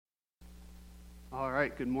All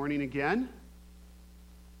right, good morning again.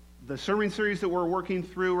 The sermon series that we're working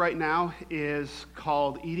through right now is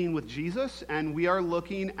called Eating with Jesus, and we are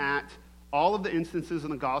looking at all of the instances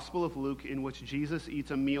in the Gospel of Luke in which Jesus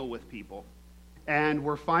eats a meal with people. And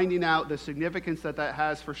we're finding out the significance that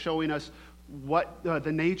has for showing us what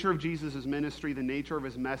the nature of Jesus' ministry, the nature of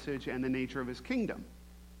his message, and the nature of his kingdom.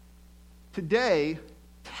 Today,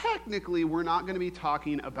 technically, we're not going to be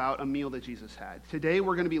talking about a meal that Jesus had. Today,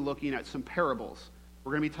 we're going to be looking at some parables.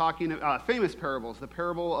 We're going to be talking famous parables, the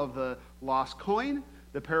parable of the lost coin,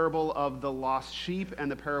 the parable of the lost sheep, and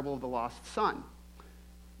the parable of the lost son.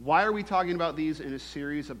 Why are we talking about these in a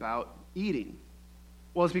series about eating?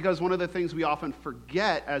 Well, it's because one of the things we often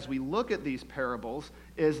forget as we look at these parables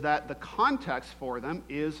is that the context for them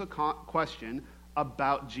is a question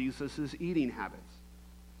about Jesus' eating habits.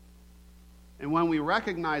 And when we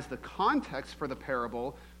recognize the context for the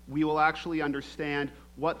parable, we will actually understand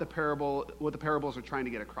what the parables are trying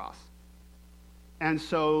to get across. And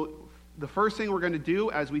so the first thing we're going to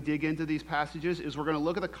do as we dig into these passages is we're going to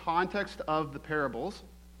look at the context of the parables,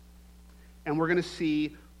 and we're going to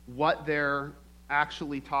see what they're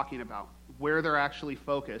actually talking about, where they're actually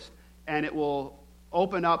focused, and it will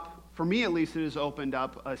open up, for me at least, it has opened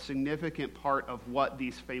up a significant part of what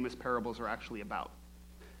these famous parables are actually about.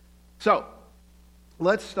 So,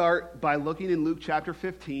 let's start by looking in Luke chapter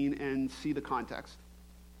 15 and see the context.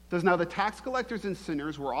 It says, "Now the tax collectors and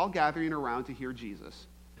sinners were all gathering around to hear Jesus.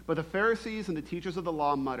 But the Pharisees and the teachers of the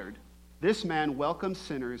law muttered, 'This man welcomes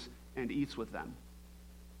sinners and eats with them.'"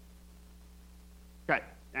 Okay,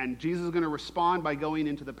 and Jesus is going to respond by going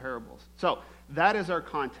into the parables. So, that is our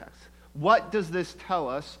context. What does this tell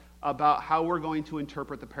us about how we're going to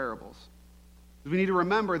interpret the parables? We need to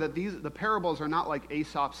remember that the parables are not like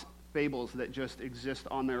Aesop's fables that just exist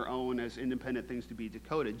on their own as independent things to be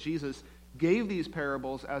decoded. Jesus gave these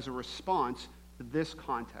parables as a response to this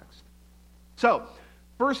context. So,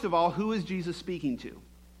 first of all, who is Jesus speaking to?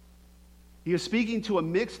 He is speaking to a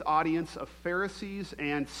mixed audience of Pharisees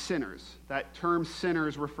and sinners. That term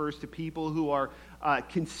sinners refers to people who are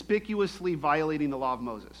conspicuously violating the law of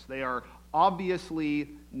Moses. They are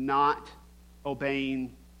obviously not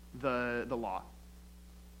obeying the law.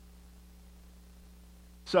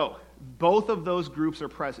 So, both of those groups are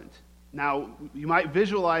present. Now, you might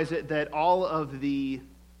visualize it that all of the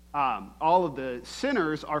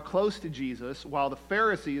sinners are close to Jesus, while the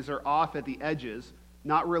Pharisees are off at the edges,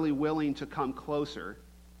 not really willing to come closer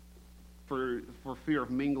for fear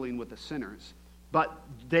of mingling with the sinners. But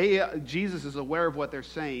Jesus is aware of what they're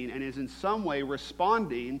saying and is in some way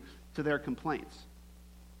responding to their complaints.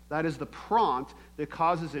 That is the prompt that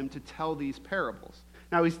causes him to tell these parables.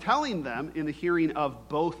 Now, he's telling them in the hearing of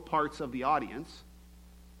both parts of the audience,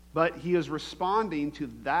 but he is responding to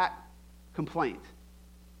that complaint.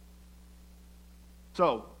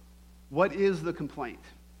 So, what is the complaint?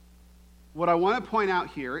 What I want to point out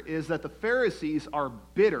here is that the Pharisees are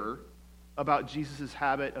bitter about Jesus'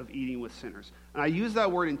 habit of eating with sinners. And I use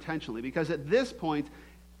that word intentionally because at this point,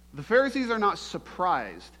 the Pharisees are not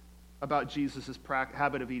surprised about Jesus'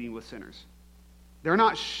 habit of eating with sinners. They're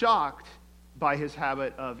not shocked by his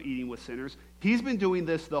habit of eating with sinners. He's been doing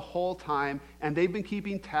this the whole time, and they've been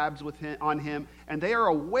keeping tabs on him, and they are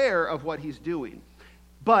aware of what he's doing.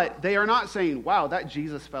 But they are not saying, "Wow, that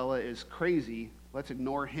Jesus fella is crazy. Let's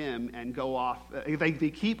ignore him and go off."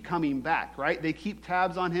 They keep coming back, right? They keep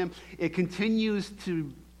tabs on him. It continues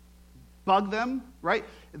to bug them, right?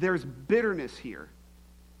 There's bitterness here.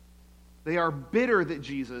 They are bitter that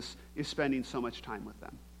Jesus is spending so much time with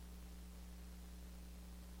them.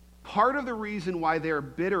 Part of the reason why they're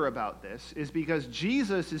bitter about this is because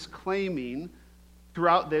Jesus is claiming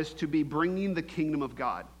throughout this to be bringing the kingdom of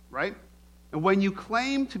God, right? And when you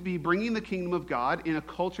claim to be bringing the kingdom of God in a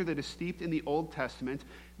culture that is steeped in the Old Testament,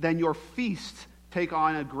 then your feasts take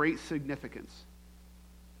on a great significance.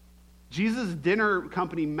 Jesus' dinner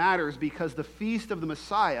company matters because the feast of the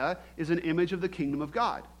Messiah is an image of the kingdom of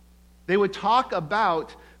God. They would talk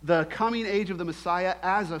about the coming age of the Messiah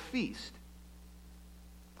as a feast.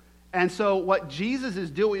 And so what Jesus is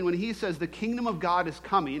doing when he says the kingdom of God is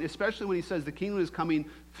coming, especially when he says the kingdom is coming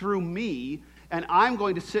through me, and I'm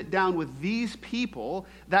going to sit down with these people,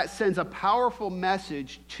 that sends a powerful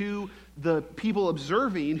message to the people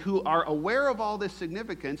observing who are aware of all this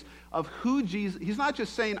significance of who Jesus. He's not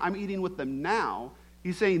just saying, "I'm eating with them now."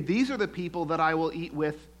 He's saying, "These are the people that I will eat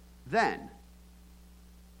with then."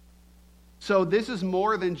 So this is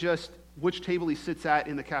more than just which table he sits at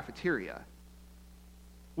in the cafeteria,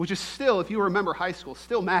 which is still, if you remember high school,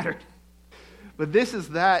 still mattered. But this is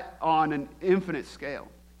that on an infinite scale.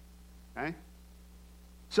 Okay?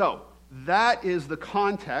 So, that is the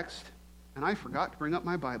context And I forgot to bring up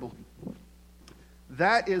my Bible.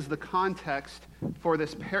 That is the context for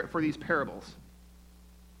these parables.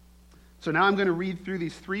 So now I'm going to read through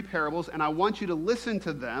these 3 parables, and I want you to listen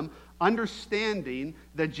to them, understanding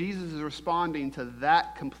that Jesus is responding to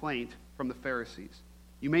that complaint from the Pharisees.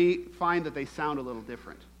 You may find that they sound a little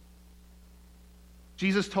different.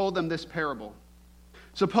 Jesus told them this parable.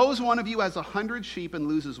 Suppose one of you has 100 sheep and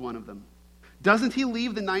loses one of them. Doesn't he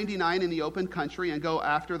leave the 99 in the open country and go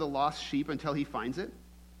after the lost sheep until he finds it?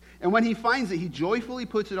 And when he finds it, he joyfully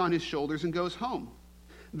puts it on his shoulders and goes home.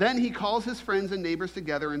 Then he calls his friends and neighbors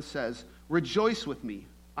together and says, "Rejoice with me,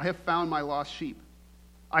 I have found my lost sheep."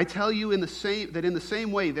 I tell you that in the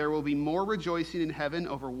same way there will be more rejoicing in heaven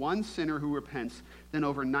over one sinner who repents than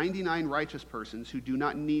over 99 righteous persons who do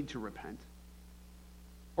not need to repent.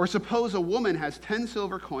 Or suppose a woman has 10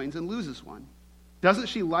 silver coins and loses one. Doesn't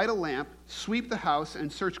she light a lamp, sweep the house, and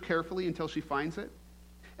search carefully until she finds it?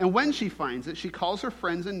 And when she finds it, she calls her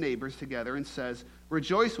friends and neighbors together and says,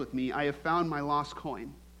 "Rejoice with me, I have found my lost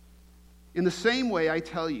coin." In the same way, I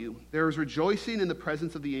tell you, there is rejoicing in the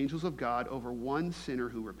presence of the angels of God over one sinner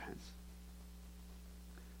who repents.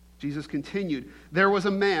 Jesus continued, "There was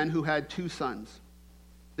a man who had 2 sons.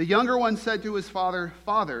 The younger one said to his father,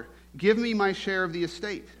 'Father, give me my share of the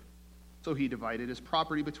estate.' So he divided his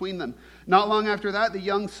property between them. Not long after that, the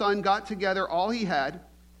young son got together all he had,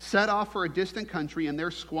 set off for a distant country, and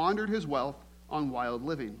there squandered his wealth on wild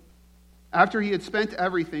living. After he had spent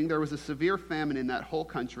everything, there was a severe famine in that whole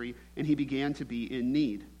country, and he began to be in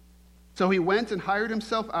need. So he went and hired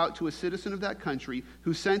himself out to a citizen of that country,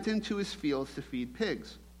 who sent him to his fields to feed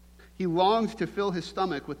pigs. He longed to fill his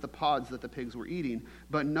stomach with the pods that the pigs were eating,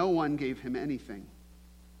 but no one gave him anything.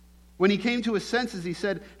 When he came to his senses, he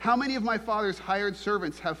said, 'How many of my father's hired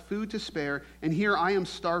servants have food to spare, and here I am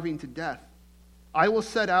starving to death? I will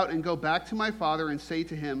set out and go back to my father and say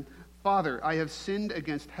to him, Father, I have sinned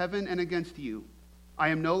against heaven and against you. I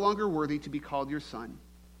am no longer worthy to be called your son.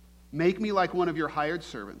 Make me like one of your hired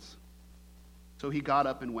servants.' So he got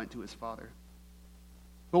up and went to his father.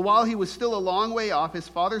 But while he was still a long way off, his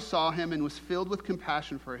father saw him and was filled with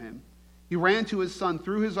compassion for him. He ran to his son,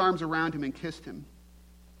 threw his arms around him, and kissed him.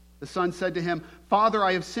 The son said to him, 'Father,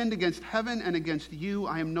 I have sinned against heaven and against you.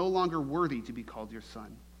 I am no longer worthy to be called your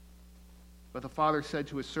son.' But the father said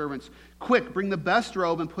to his servants, 'Quick, bring the best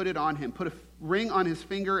robe and put it on him. Put a ring on his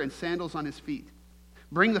finger and sandals on his feet.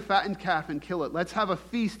 Bring the fattened calf and kill it. Let's have a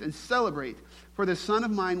feast and celebrate. For this son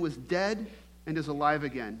of mine was dead and is alive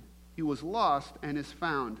again. He was lost and is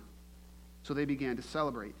found.' So they began to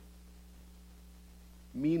celebrate.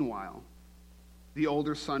 Meanwhile, the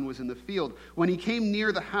older son was in the field. When he came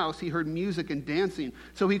near the house, he heard music and dancing.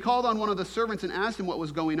 So he called on one of the servants and asked him what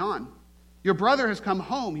was going on. 'Your brother has come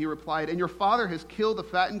home,' he replied, 'and your father has killed the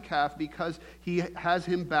fattened calf because he has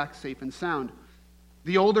him back safe and sound.'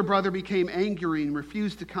 The older brother became angry and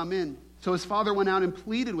refused to come in. So his father went out and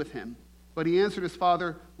pleaded with him. But he answered his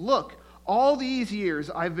father, 'Look, all these years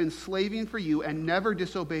I've been slaving for you and never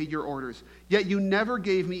disobeyed your orders. Yet you never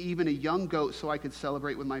gave me even a young goat so I could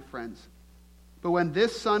celebrate with my friends. But when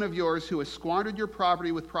this son of yours who has squandered your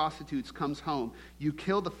property with prostitutes comes home, you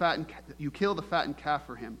kill the fattened calf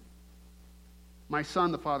for him.' 'My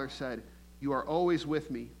son,' the father said, 'you are always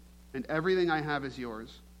with me, and everything I have is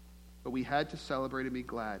yours. But we had to celebrate and be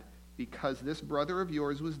glad, because this brother of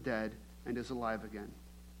yours was dead and is alive again.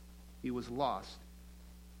 He was lost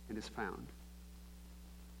and is found.'"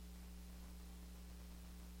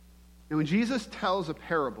 Now, when Jesus tells a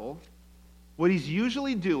parable, what he's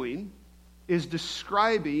usually doing is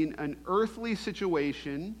describing an earthly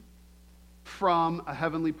situation from a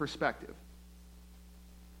heavenly perspective.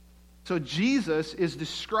 So Jesus is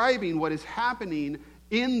describing what is happening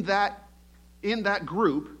in that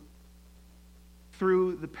group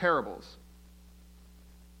through the parables.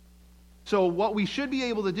 So what we should be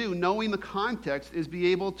able to do, knowing the context, is be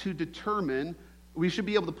able to determine, we should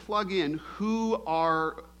be able to plug in who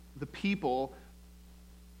are the people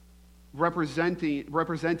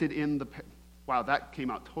represented in the... Wow, that came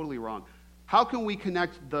out totally wrong. How can we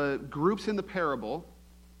connect the groups in the parable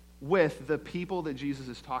with the people that Jesus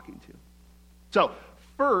is talking to? So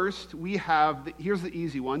first, we have, here's the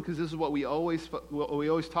easy one, because this is what we always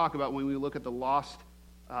talk about when we look at the lost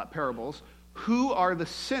parables. Who are the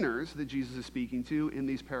sinners that Jesus is speaking to in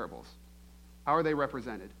these parables? How are they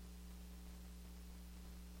represented?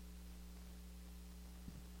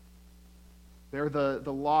 They're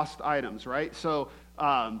the lost items, right? So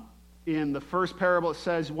in the first parable, it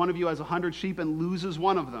says one of you has 100 sheep and loses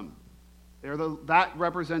one of them. That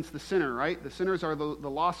represents the sinner, right? The sinners are the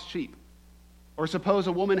lost sheep. Or suppose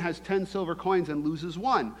a woman has 10 silver coins and loses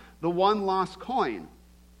one, the one lost coin.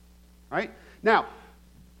 right? Now,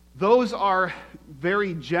 those are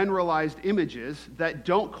very generalized images that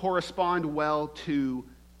don't correspond well to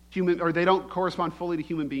human, or they don't correspond fully to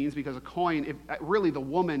human beings, because a coin, really the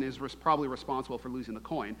woman is probably responsible for losing the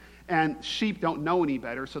coin. And sheep don't know any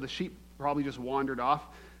better, so the sheep probably just wandered off.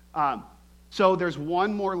 So there's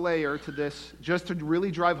one more layer to this, just to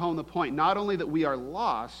really drive home the point. Not only that we are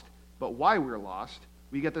lost, but why we're lost.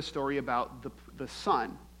 We get the story about the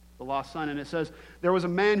son, the lost son. And it says, there was a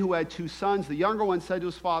man who had 2 sons. The younger one said to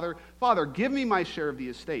his father, "Father, give me my share of the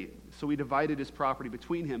estate." So he divided his property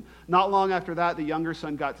between him. Not long after that, the younger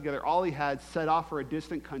son got together all he had, set off for a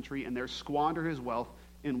distant country, and there squandered his wealth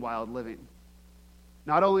in wild living.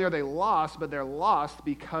 Not only are they lost, but they're lost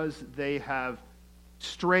because they have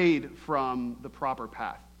strayed from the proper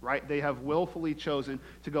path, right? They have willfully chosen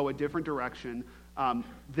to go a different direction.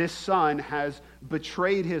 This son has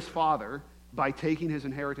betrayed his father by taking his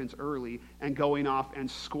inheritance early and going off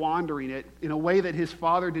and squandering it in a way that his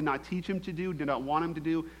father did not teach him to do, did not want him to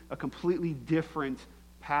do, a completely different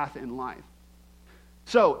path in life.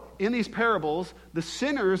 So, in these parables, the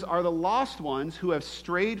sinners are the lost ones who have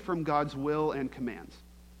strayed from God's will and commands.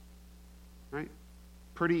 Right?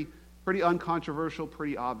 Pretty uncontroversial,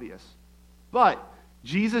 pretty obvious. But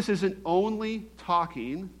Jesus isn't only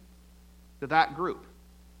talking to that group.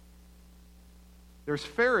 There's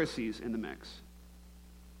Pharisees in the mix.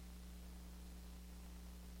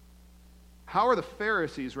 How are the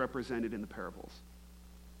Pharisees represented in the parables?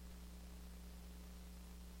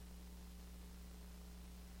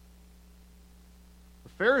 The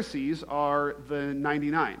Pharisees are the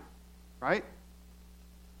 99, right?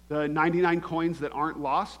 The 99 coins that aren't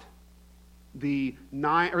lost, the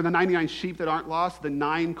 99 sheep that aren't lost, the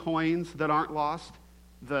 9 coins that aren't lost,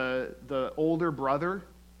 the older brother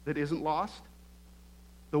that isn't lost.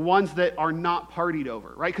 The ones that are not partied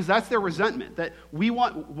over, right? Because that's their resentment. That we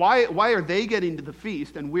want, why are they getting to the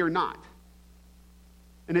feast and we're not?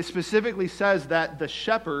 And it specifically says that the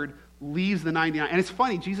shepherd leaves the 99. And it's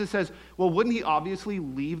funny, Jesus says, well, wouldn't he obviously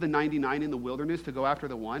leave the 99 in the wilderness to go after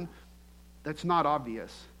the one? That's not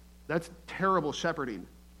obvious. That's terrible shepherding.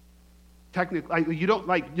 Technically,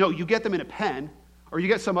 you get them in a pen, or you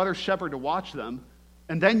get some other shepherd to watch them,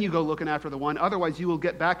 and then you go looking after the one. Otherwise, you will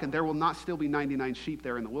get back, and there will not still be 99 sheep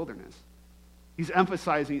there in the wilderness. He's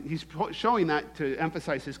showing that to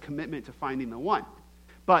emphasize his commitment to finding the one.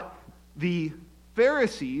 But the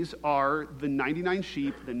Pharisees are the 99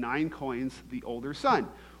 sheep, the 9 coins, the older son.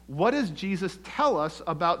 What does Jesus tell us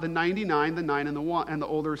about the 99, the 9, and the 1, and the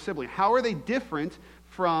older sibling? How are they different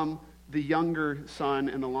from the younger son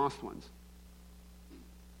and the lost ones?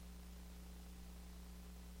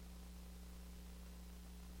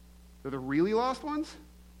 They're the really lost ones?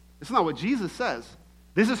 It's not what Jesus says.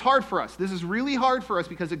 This is hard for us. This is really hard for us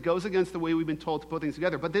because it goes against the way we've been told to put things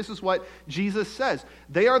together. But this is what Jesus says.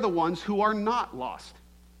 They are the ones who are not lost.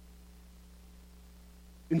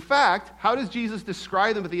 In fact, how does Jesus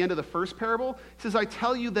describe them at the end of the first parable? He says, I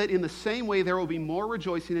tell you that in the same way there will be more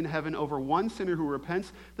rejoicing in heaven over one sinner who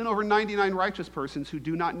repents than over 99 righteous persons who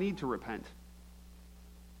do not need to repent.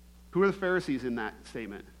 Who are the Pharisees in that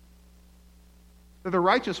statement? They're the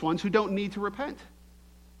righteous ones who don't need to repent.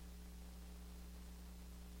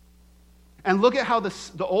 And look at how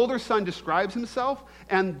the older son describes himself,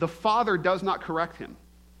 and the father does not correct him.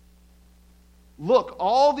 Look,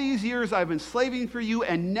 all these years I've been slaving for you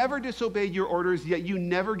and never disobeyed your orders, yet you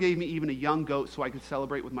never gave me even a young goat so I could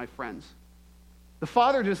celebrate with my friends. The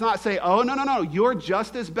father does not say, oh, no, you're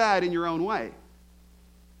just as bad in your own way.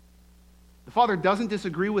 The father doesn't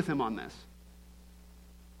disagree with him on this.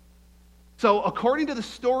 So according to the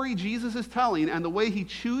story Jesus is telling and the way he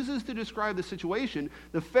chooses to describe the situation,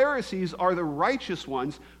 the Pharisees are the righteous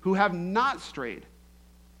ones who have not strayed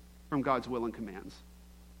from God's will and commands.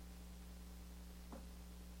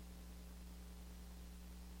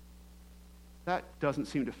 That doesn't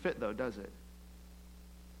seem to fit, though, does it?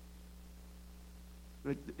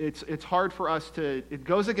 It's hard for us to, it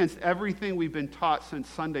goes against everything we've been taught since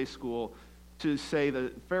Sunday school to say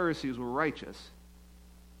the Pharisees were righteous.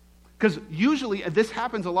 Because usually, this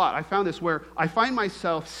happens a lot. I found this where I find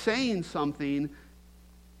myself saying something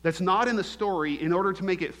that's not in the story in order to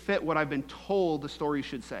make it fit what I've been told the story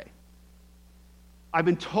should say. I've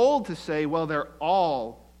been told to say, well, they're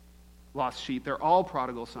all lost sheep. They're all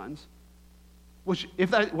prodigal sons. Which,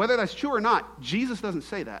 whether that's true or not, Jesus doesn't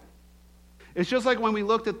say that. It's just like when we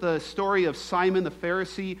looked at the story of Simon the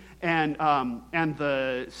Pharisee and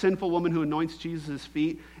the sinful woman who anoints Jesus'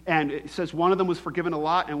 feet, and it says one of them was forgiven a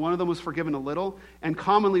lot and one of them was forgiven a little, and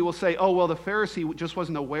commonly we'll say, oh, well, the Pharisee just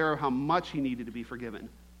wasn't aware of how much he needed to be forgiven.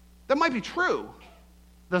 That might be true.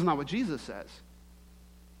 That's not what Jesus says.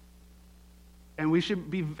 And we should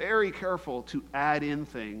be very careful to add in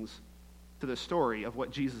things to the story of what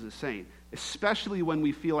Jesus is saying, especially when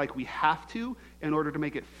we feel like we have to in order to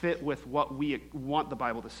make it fit with what we want the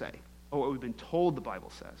Bible to say or what we've been told the Bible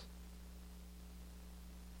says.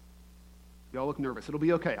 Y'all look nervous. It'll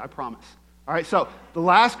be okay, I promise. All right, so the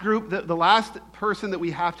last group, the last person that we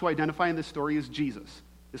have to identify in this story is Jesus.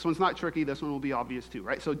 This one's not tricky. This one will be obvious too,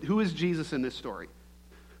 right? So who is Jesus in this story?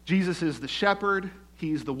 Jesus is the shepherd.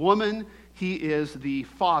 He's the woman. He is the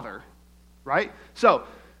father, right? So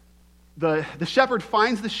the shepherd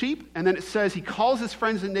finds the sheep, and then it says he calls his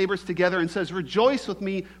friends and neighbors together and says, "Rejoice with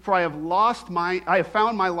me, for I have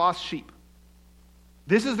found my lost sheep."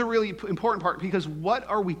 This is the really important part, because what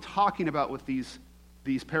are we talking about with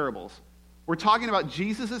these parables? We're talking about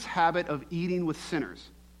Jesus' habit of eating with sinners.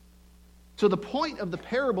 So the point of the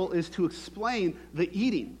parable is to explain the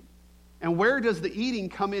eating. And where does the eating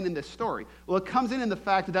come in this story? Well, it comes in the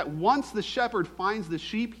fact that once the shepherd finds the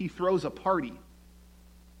sheep, he throws a party.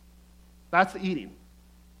 That's the eating.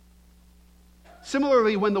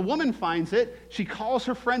 Similarly, when the woman finds it, she calls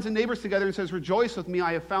her friends and neighbors together and says, "Rejoice with me,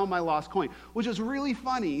 I have found my lost coin." Which is really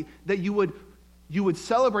funny that you would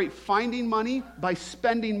celebrate finding money by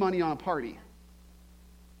spending money on a party.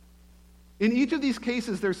 In each of these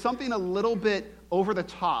cases, there's something a little bit over the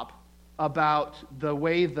top about the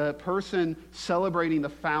way the person celebrating the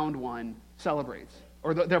found one celebrates,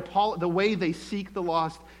 or the way they seek the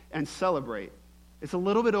lost and celebrate. It's a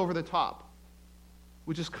little bit over the top,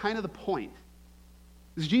 which is kind of the point.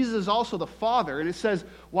 Because Jesus is also the Father, and it says,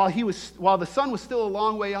 while the Son was still a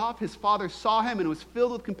long way off, his Father saw him and was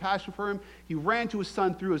filled with compassion for him. He ran to his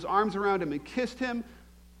Son, threw his arms around him, and kissed him.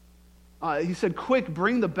 He said, "Quick,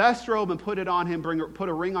 bring the best robe and put it on him. Put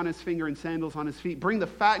a ring on his finger and sandals on his feet. Bring the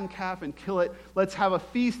fattened calf and kill it. Let's have a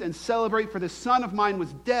feast and celebrate, for this son of mine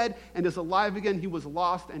was dead and is alive again. He was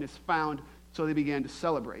lost and is found." So they began to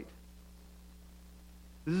celebrate.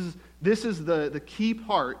 This is the key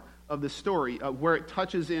part of the story, where it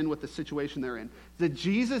touches in with the situation they're in. That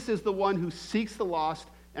Jesus is the one who seeks the lost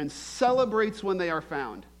and celebrates when they are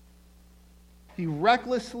found. He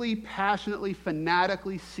recklessly, passionately,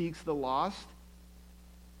 fanatically seeks the lost.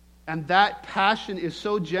 And that passion is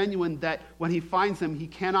so genuine that when he finds them, he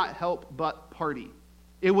cannot help but party.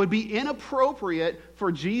 It would be inappropriate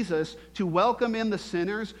for Jesus to welcome in the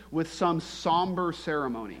sinners with some somber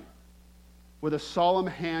ceremony, with a solemn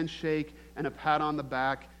handshake and a pat on the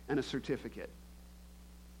back and a certificate.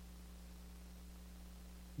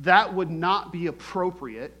 That would not be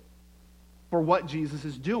appropriate for what Jesus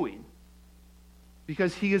is doing,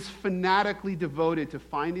 because he is fanatically devoted to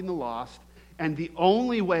finding the lost, and the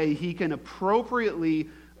only way he can appropriately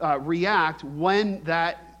react when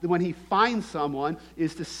he finds someone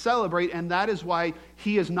is to celebrate, and that is why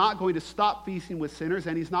he is not going to stop feasting with sinners,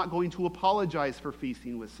 and he's not going to apologize for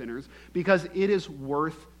feasting with sinners, because it is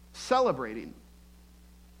worth celebrating.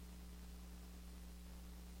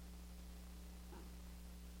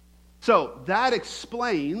 So that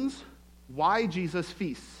explains why Jesus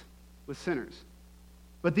feasts with sinners.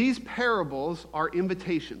 But these parables are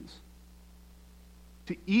invitations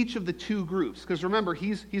to each of the two groups. Because remember,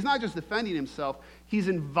 he's not just defending himself, he's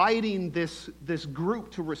inviting this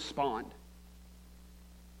group to respond.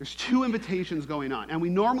 There's two invitations going on, and we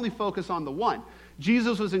normally focus on the one.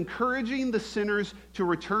 Jesus was encouraging the sinners to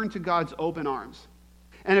return to God's open arms.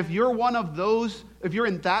 And if you're one of those, if you're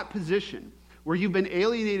in that position where you've been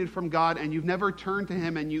alienated from God and you've never turned to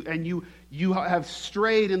him, and you have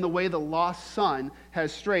strayed in the way the lost son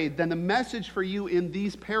has strayed, then the message for you in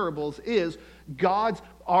these parables is God's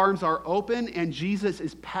arms are open and Jesus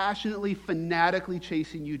is passionately, fanatically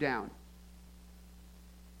chasing you down.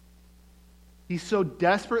 He so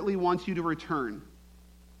desperately wants you to return.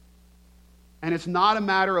 And it's not a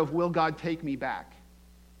matter of, will God take me back?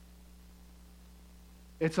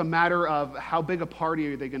 It's a matter of how big a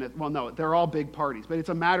party are they going to... Well, no, they're all big parties. But it's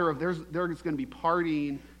a matter of there's going to be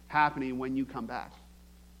partying happening when you come back.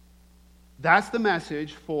 That's the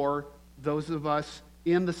message for those of us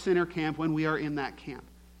in the sinner camp when we are in that camp.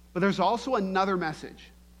 But there's also another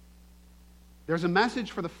message. There's a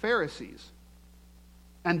message for the Pharisees.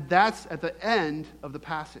 And that's at the end of the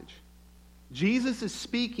passage. Jesus is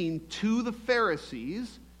speaking to the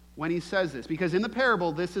Pharisees when he says this, because in the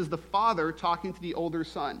parable, this is the father talking to the older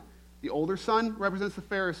son. The older son represents the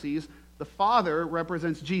Pharisees. The father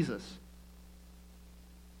represents Jesus.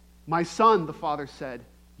 "My son," the father said,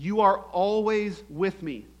 "you are always with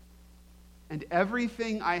me, and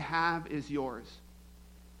everything I have is yours.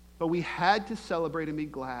 But we had to celebrate and be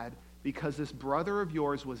glad, because this brother of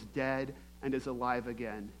yours was dead and is alive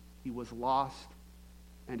again. He was lost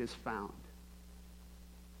and is found."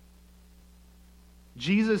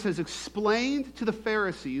 Jesus has explained to the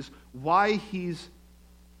Pharisees why he's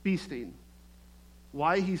feasting,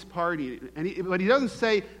 why he's partying. But he doesn't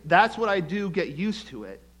say, that's what I do, get used to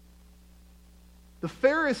it. The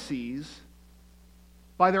Pharisees,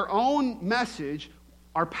 by their own message,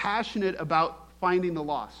 are passionate about finding the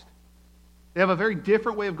lost. They have a very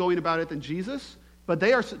different way of going about it than Jesus, but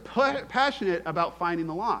they are passionate about finding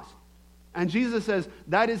the lost. And Jesus says,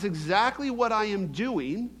 that is exactly what I am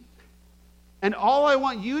doing, and all I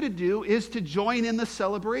want you to do is to join in the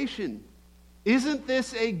celebration. Isn't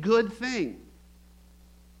this a good thing?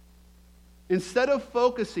 Instead of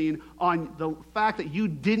focusing on the fact that you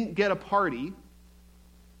didn't get a party,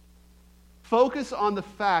 focus on the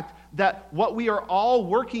fact that what we are all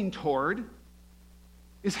working toward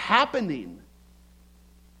is happening.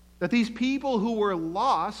 That these people who were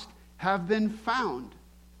lost have been found.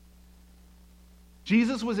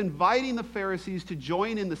 Jesus was inviting the Pharisees to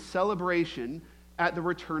join in the celebration at the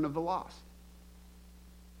return of the lost.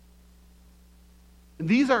 And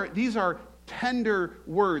these are tender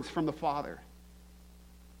words from the Father.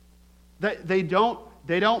 That they don't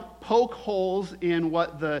poke holes in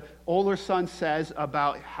what the older son says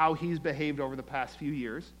about how he's behaved over the past few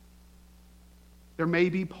years. There may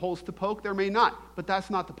be holes to poke, there may not, but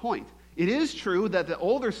that's not the point. It is true that the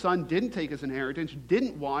older son didn't take his inheritance,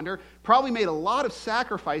 didn't wander, probably made a lot of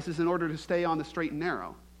sacrifices in order to stay on the straight and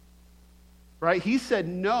narrow. Right? He said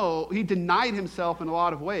no, he denied himself in a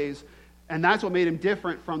lot of ways, and that's what made him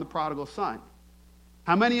different from the prodigal son.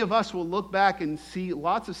 How many of us will look back and see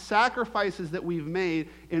lots of sacrifices that we've made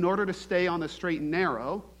in order to stay on the straight and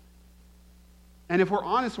narrow? And if we're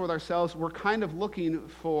honest with ourselves, we're kind of looking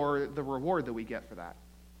for the reward that we get for that.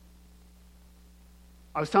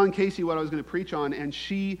 I was telling Casey what I was going to preach on, and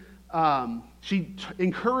she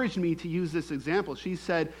encouraged me to use this example. She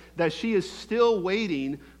said that she is still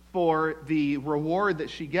waiting for the reward that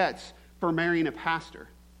she gets for marrying a pastor.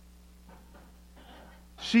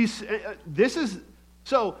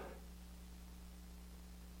 So,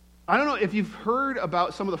 I don't know if you've heard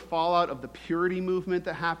about some of the fallout of the purity movement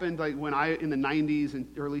that happened in the 90s and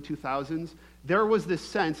early 2000s. There was this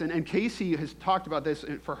sense, and Casey has talked about this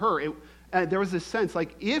for her, there was this sense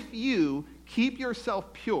like if you keep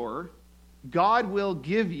yourself pure, God will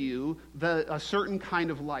give you a certain kind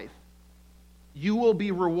of life. You will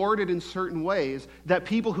be rewarded in certain ways that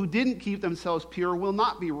people who didn't keep themselves pure will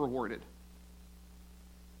not be rewarded.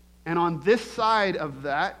 And on this side of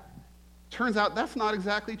that, turns out that's not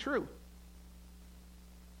exactly true.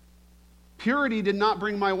 Purity did not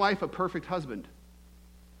bring my wife a perfect husband.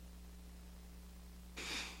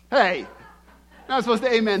 Hey, you're not supposed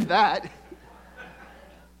to amen that.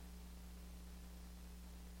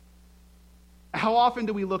 How often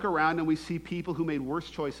do we look around and we see people who made worse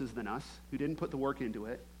choices than us, who didn't put the work into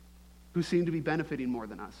it, who seem to be benefiting more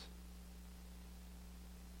than us?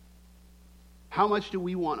 How much do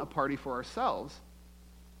we want a party for ourselves?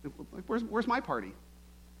 Where's my party?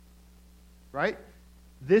 Right?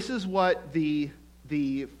 This is what the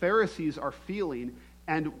Pharisees are feeling,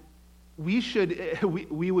 and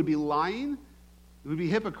we would be lying. It would be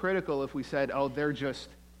hypocritical if we said, "Oh, they're just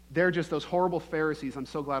those horrible Pharisees. I'm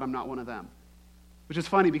so glad I'm not one of them." Which is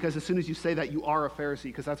funny because as soon as you say that, you are a Pharisee,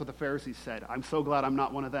 because that's what the Pharisees said. I'm so glad I'm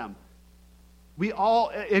not one of them.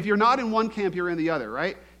 If you're not in one camp, you're in the other,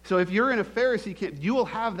 right? So if you're in a Pharisee camp, you will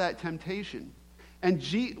have that temptation. And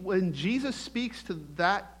when Jesus speaks to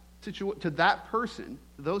that person,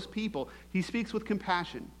 to those people, he speaks with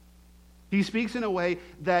compassion. He speaks in a way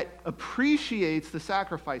that appreciates the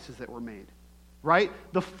sacrifices that were made, right?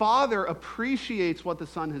 The Father appreciates what the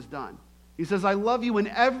Son has done. He says, I love you and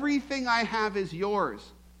everything I have is yours.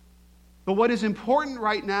 But what is important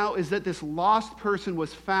right now is that this lost person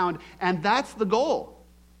was found, and that's the goal.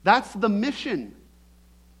 That's the mission.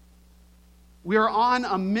 We are on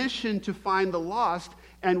a mission to find the lost,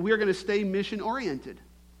 and we're going to stay mission-oriented.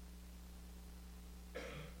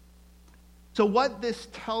 So what this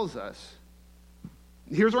tells us,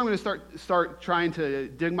 here's where I'm going to start trying to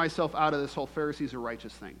dig myself out of this whole Pharisees are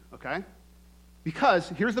righteous thing, okay? Because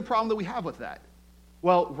here's the problem that we have with that.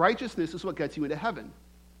 Well, righteousness is what gets you into heaven.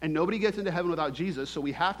 And nobody gets into heaven without Jesus, so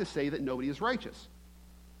we have to say that nobody is righteous.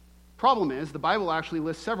 Problem is, the Bible actually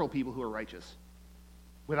lists several people who are righteous.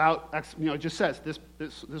 It just says,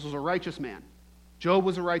 this was a righteous man. Job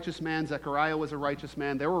was a righteous man. Zechariah was a righteous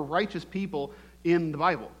man. There were righteous people in the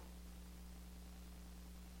Bible.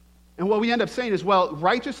 And what we end up saying is, well,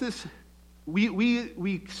 righteousness,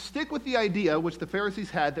 we stick with the idea, which the Pharisees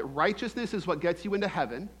had, that righteousness is what gets you into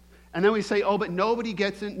heaven. And then we say, oh, but nobody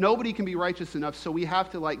can be righteous enough, so we have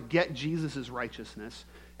to get Jesus' righteousness.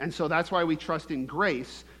 And so that's why we trust in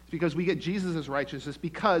grace, because we get Jesus' righteousness,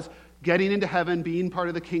 because getting into heaven, being part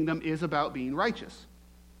of the kingdom, is about being righteous.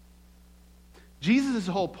 Jesus'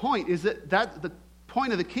 whole point is that the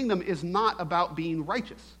point of the kingdom is not about being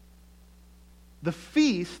righteous. The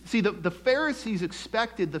feast, see, the Pharisees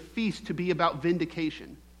expected the feast to be about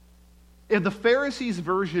vindication. If the Pharisees'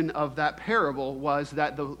 version of that parable was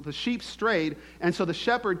that the sheep strayed, and so the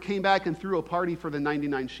shepherd came back and threw a party for the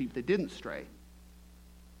 99 sheep that didn't stray.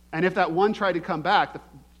 And if that one tried to come back, the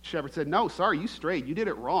shepherd said, no, sorry, you strayed. You did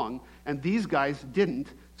it wrong. And these guys didn't,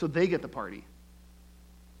 so they get the party.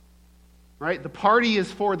 Right? The party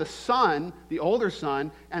is for the son, the older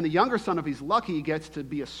son, and the younger son, if he's lucky, gets to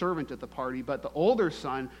be a servant at the party. But the older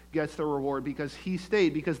son gets the reward because he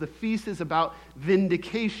stayed, because the feast is about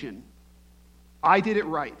vindication. I did it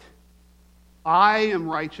right. I am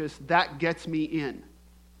righteous. That gets me in.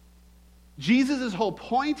 Jesus' whole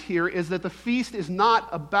point here is that the feast is not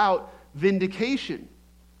about vindication.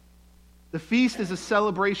 The feast is a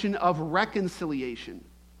celebration of reconciliation,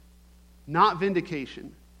 not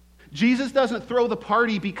vindication. Jesus doesn't throw the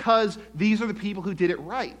party because these are the people who did it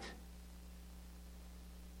right.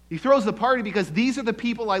 He throws the party because these are the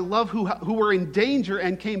people I love who were in danger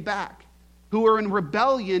and came back, who were in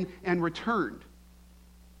rebellion and returned,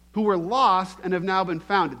 who were lost and have now been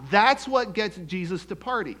found. That's what gets Jesus to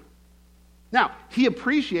party. Now, he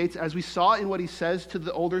appreciates, as we saw in what he says to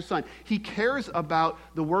the older son, he cares about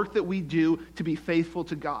the work that we do to be faithful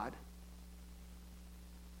to God.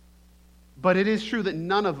 But it is true that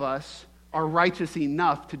none of us are righteous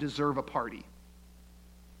enough to deserve a party.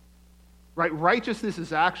 Right? Righteousness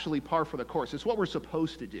is actually par for the course. It's what we're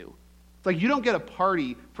supposed to do. It's like you don't get a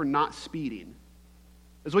party for not speeding.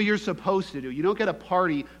 That's what you're supposed to do. You don't get a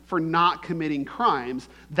party for not committing crimes.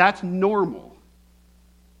 That's normal.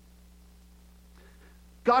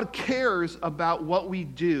 God cares about what we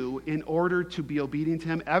do in order to be obedient to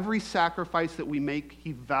him. Every sacrifice that we make,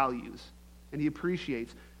 he values and he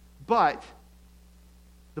appreciates. But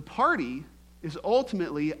the party is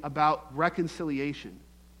ultimately about reconciliation.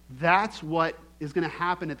 That's what is going to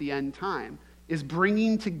happen at the end time, is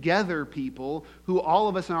bringing together people who all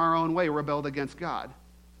of us in our own way rebelled against God.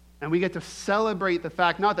 And we get to celebrate the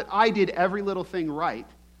fact, not that I did every little thing right,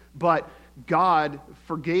 but God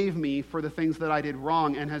forgave me for the things that I did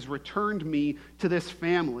wrong and has returned me to this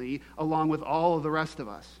family along with all of the rest of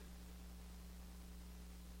us.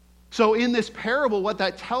 So in this parable, what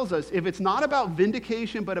that tells us, if it's not about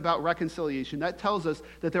vindication but about reconciliation, that tells us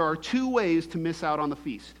that there are two ways to miss out on the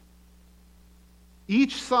feast.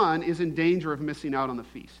 Each son is in danger of missing out on the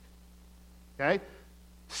feast. Okay?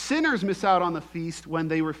 Sinners miss out on the feast when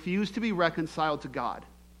they refuse to be reconciled to God.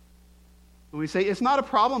 When we say, it's not a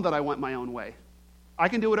problem that I went my own way. I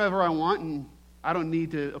can do whatever I want and I don't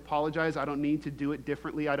need to apologize. I don't need to do it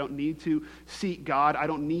differently. I don't need to seek God. I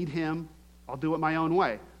don't need him. I'll do it my own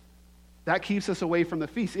way. That keeps us away from the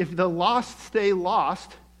feast. If the lost stay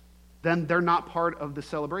lost, then they're not part of the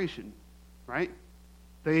celebration, right?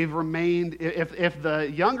 They've remained, if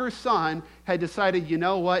the younger son had decided, you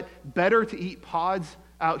know what, better to eat pods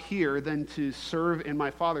out here than to serve in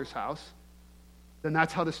my father's house, then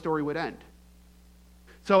that's how the story would end.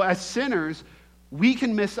 So as sinners, we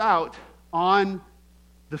can miss out on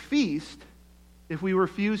the feast if we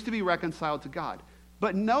refuse to be reconciled to God.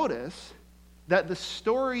 But notice that the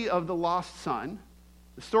story of the lost son,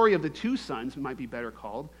 the story of the two sons, it might be better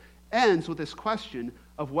called, ends with this question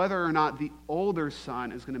of whether or not the older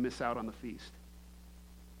son is going to miss out on the feast.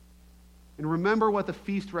 And remember what the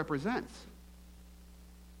feast represents.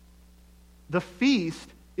 The feast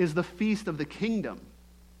is the feast of the kingdom.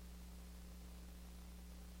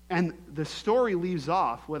 And the story leaves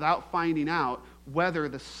off without finding out whether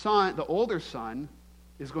the older son,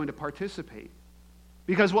 is going to participate.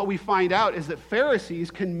 Because what we find out is that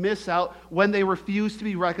Pharisees can miss out when they refuse to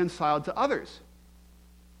be reconciled to others.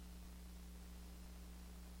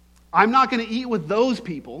 I'm not going to eat with those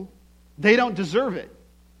people. They don't deserve it.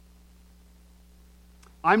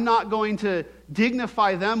 I'm not going to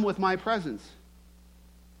dignify them with my presence.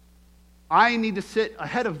 I need to sit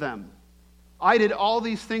ahead of them. I did all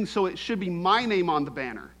these things, so it should be my name on the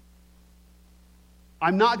banner.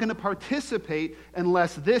 I'm not going to participate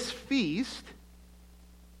unless this feast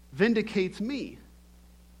vindicates me.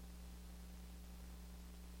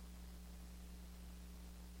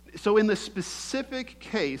 So in the specific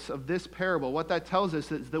case of this parable, what that tells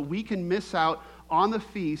us is that we can miss out on the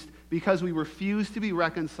feast because we refuse to be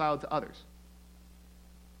reconciled to others.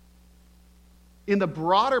 In the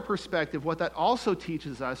broader perspective, what that also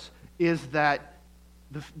teaches us is that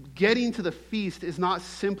getting to the feast is not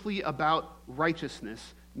simply about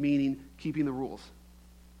righteousness, meaning keeping the rules.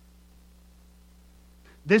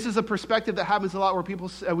 This is a perspective that happens a lot where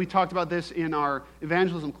people, we talked about this in our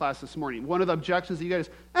evangelism class this morning. One of the objections that you get is,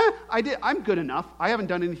 I'm good enough. I haven't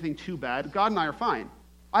done anything too bad. God and I are fine.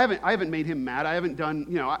 I haven't made him mad. I haven't done,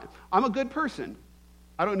 I'm a good person.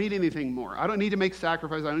 I don't need anything more. I don't need to make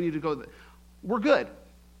sacrifices. I don't need to go. We're good.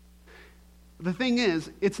 The thing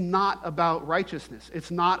is, it's not about righteousness.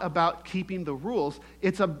 It's not about keeping the rules.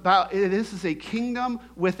 This is a kingdom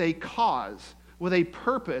with a cause, with a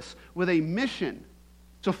purpose, with a mission.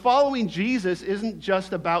 So following Jesus isn't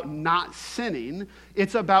just about not sinning.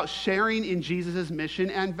 It's about sharing in Jesus'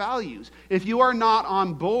 mission and values. If you are not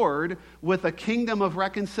on board with a kingdom of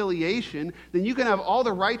reconciliation, then you can have all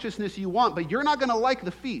the righteousness you want, but you're not going to like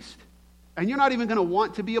the feast. And you're not even going to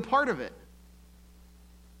want to be a part of it.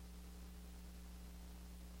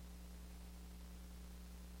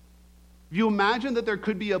 If you imagine that there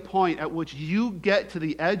could be a point at which you get to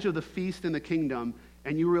the edge of the feast in the kingdom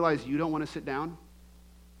and you realize you don't want to sit down?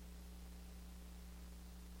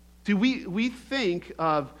 See, we think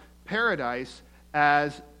of paradise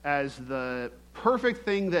as the perfect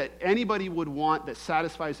thing that anybody would want that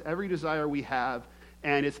satisfies every desire we have,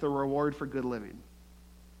 and it's the reward for good living.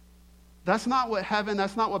 That's not what heaven,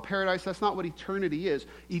 that's not what paradise, that's not what eternity is.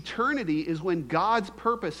 Eternity is when God's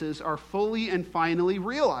purposes are fully and finally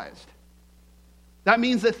realized. That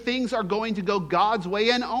means that things are going to go God's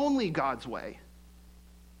way and only God's way.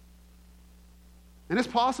 And it's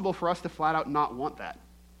possible for us to flat out not want that.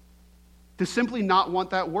 To simply not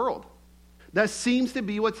want that world. That seems to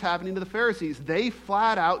be what's happening to the Pharisees. They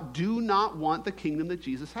flat out do not want the kingdom that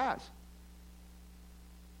Jesus has.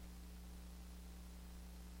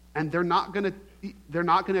 And they're not going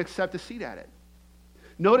to accept a seat at it.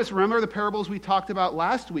 Notice, remember the parables we talked about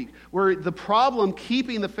last week, where the problem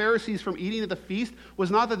keeping the Pharisees from eating at the feast was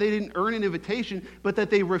not that they didn't earn an invitation, but that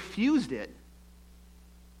they refused it.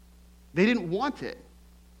 They didn't want it.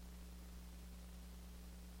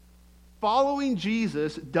 Following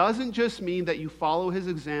Jesus doesn't just mean that you follow his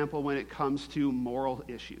example when it comes to moral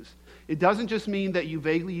issues. It doesn't just mean that you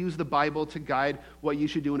vaguely use the Bible to guide what you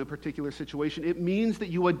should do in a particular situation. It means that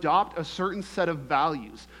you adopt a certain set of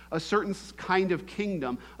values, a certain kind of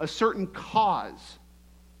kingdom, a certain cause,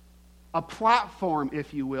 a platform,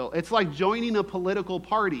 if you will. It's like joining a political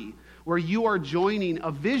party where you are joining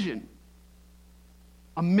a vision,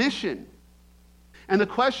 a mission. And the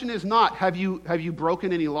question is not, have you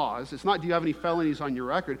broken any laws? It's not, do you have any felonies on your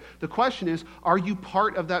record? The question is, are you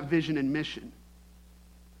part of that vision and mission?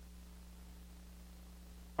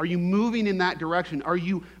 Are you moving in that direction? Are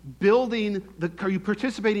you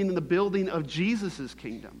participating in the building of Jesus'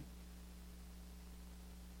 kingdom?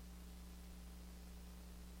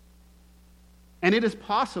 And it is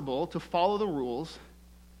possible to follow the rules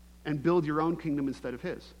and build your own kingdom instead of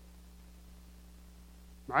his.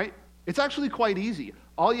 Right? It's actually quite easy.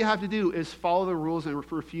 All you have to do is follow the rules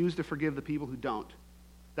and refuse to forgive the people who don't.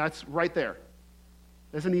 That's right there.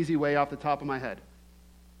 That's an easy way off the top of my head.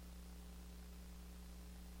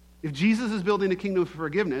 If Jesus is building a kingdom of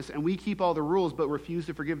forgiveness and we keep all the rules but refuse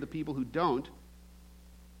to forgive the people who don't,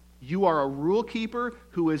 you are a rule keeper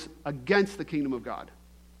who is against the kingdom of God.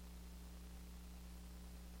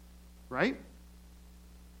 Right?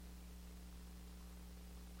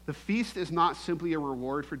 The feast is not simply a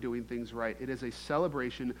reward for doing things right. It is a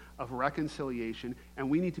celebration of reconciliation, and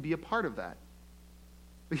we need to be a part of that.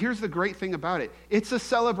 But here's the great thing about it. It's a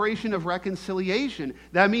celebration of reconciliation.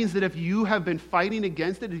 That means that if you have been fighting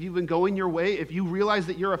against it, if you've been going your way, if you realize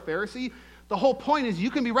that you're a Pharisee, the whole point is you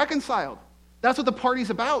can be reconciled. That's what the party's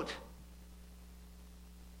about.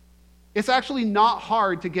 It's actually not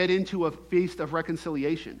hard to get into a feast of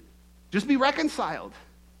reconciliation. Just be reconciled.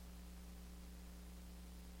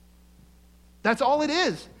 That's all it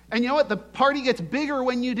is. And you know what? The party gets bigger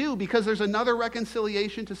when you do because there's another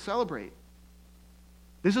reconciliation to celebrate.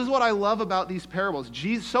 This is what I love about these parables.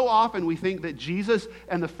 So often we think that Jesus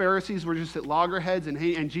and the Pharisees were just at loggerheads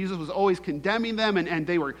and Jesus was always condemning them and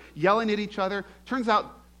they were yelling at each other. Turns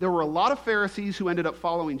out there were a lot of Pharisees who ended up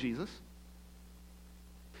following Jesus.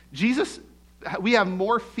 We have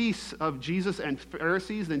more feasts of Jesus and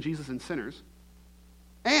Pharisees than Jesus and sinners.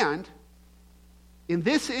 And in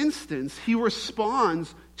this instance, he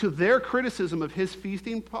responds to their criticism of his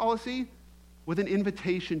feasting policy with an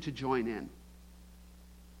invitation to join in.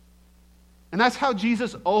 And that's how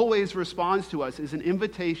Jesus always responds to us, is an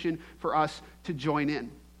invitation for us to join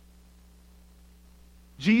in.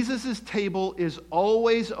 Jesus' table is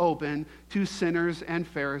always open to sinners and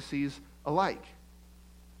Pharisees alike.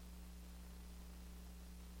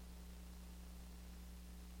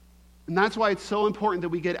 And that's why it's so important that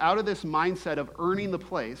we get out of this mindset of earning the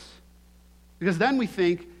place. Because then we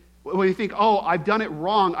think, When you think, oh, I've done it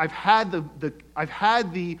wrong, I've had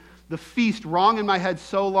the feast wrong in my head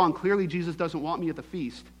so long, clearly Jesus doesn't want me at the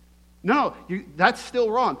feast. No, that's still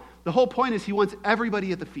wrong. The whole point is he wants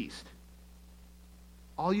everybody at the feast.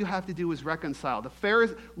 All you have to do is reconcile.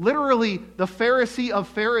 Literally, the Pharisee of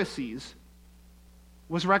Pharisees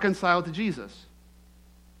was reconciled to Jesus.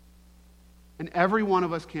 And every one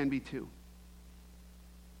of us can be too.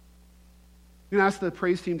 I'm going to ask the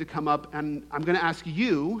praise team to come up, and I'm going to ask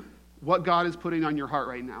you what God is putting on your heart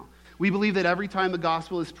right now. We believe that every time the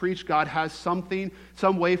gospel is preached, God has some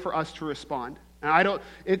way for us to respond. And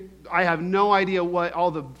I have no idea what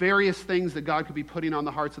all the various things that God could be putting on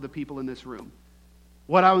the hearts of the people in this room.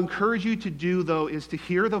 What I'll encourage you to do, though, is to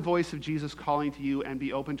hear the voice of Jesus calling to you and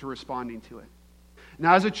be open to responding to it.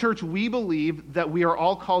 Now, as a church, we believe that we are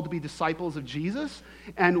all called to be disciples of Jesus,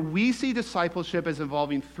 and we see discipleship as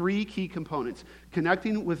involving three key components: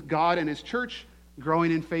 connecting with God and his church,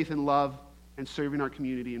 growing in faith and love, and serving our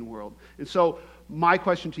community and world. And so my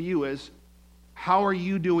question to you is, how are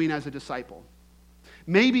you doing as a disciple?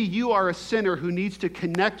 Maybe you are a sinner who needs to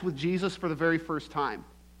connect with Jesus for the very first time.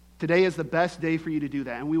 Today is the best day for you to do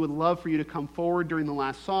that, and we would love for you to come forward during the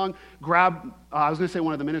last song. Grab, I was going to say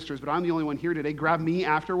one of the ministers, but I'm the only one here today. Grab me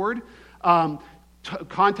afterward.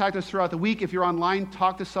 Contact us throughout the week. If you're online,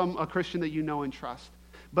 talk to a Christian that you know and trust.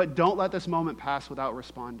 But don't let this moment pass without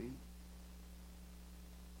responding.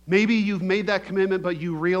 Maybe you've made that commitment, but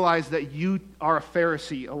you realize that you are a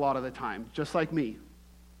Pharisee a lot of the time, just like me.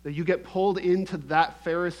 That you get pulled into that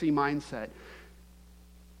Pharisee mindset.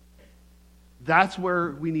 That's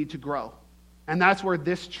where we need to grow. And that's where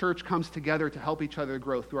this church comes together to help each other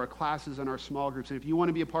grow through our classes and our small groups. And if you want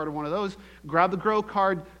to be a part of one of those, grab the Grow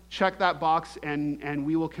card, check that box, and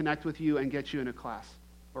we will connect with you and get you in a class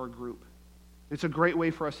or a group. It's a great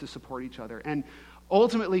way for us to support each other. And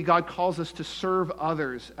ultimately, God calls us to serve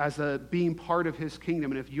others as being part of his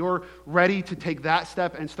kingdom. And if you're ready to take that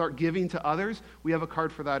step and start giving to others, we have a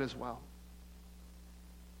card for that as well.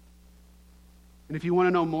 And if you want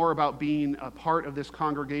to know more about being a part of this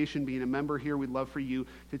congregation, being a member here, we'd love for you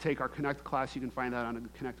to take our Connect class. You can find that on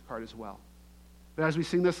a Connect card as well. But as we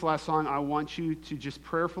sing this last song, I want you to just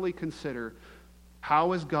prayerfully consider,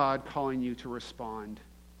 how is God calling you to respond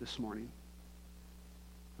this morning?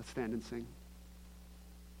 Let's stand and sing.